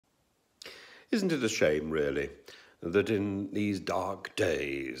Isn't it a shame, really, that in these dark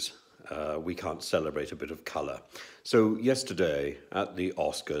days we can't celebrate a bit of colour? So yesterday at the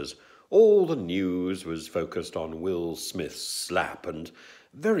Oscars, all the news was focused on Will Smith's slap, and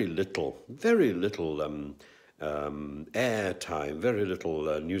very little airtime, very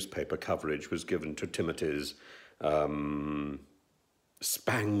little newspaper coverage was given to Timothee's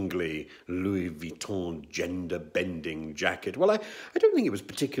spangly Louis Vuitton gender-bending jacket. Well, I don't think it was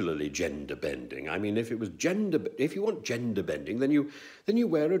particularly gender-bending. I mean, if you want gender-bending, then you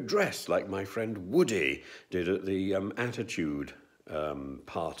wear a dress like my friend Woody did at the Attitude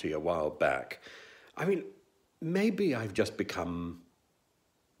party a while back. I mean, maybe I've just become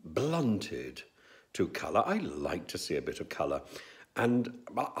blunted to colour. I like to see a bit of colour. And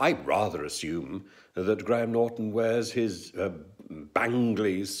I rather assume that Graham Norton wears his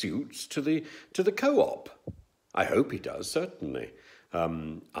bangly suits to the co-op. I hope he does, certainly.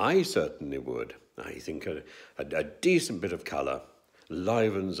 I certainly would. I think a decent bit of colour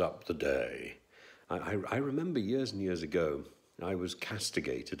livens up the day. I remember years and years ago, I was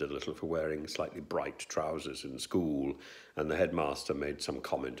castigated a little for wearing slightly bright trousers in school, and the headmaster made some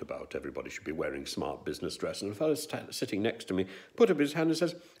comment about everybody should be wearing smart business dress, and a fellow sitting next to me put up his hand and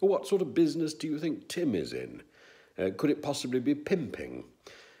says, well, what sort of business do you think Tim is in? Could it possibly be pimping?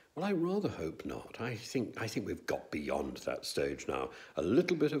 Well, I rather hope not. I think we've got beyond that stage now. A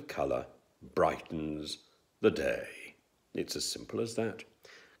little bit of colour brightens the day. It's as simple as that.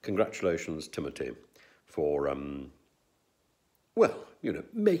 Congratulations, Timothy, for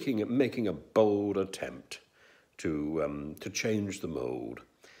making a bold attempt to change the mould.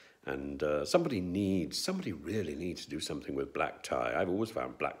 And somebody really needs to do something with black tie. I've always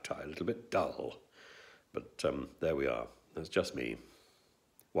found black tie a little bit dull. But there we are. That's just me.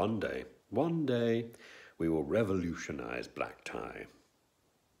 One day, we will revolutionise black tie.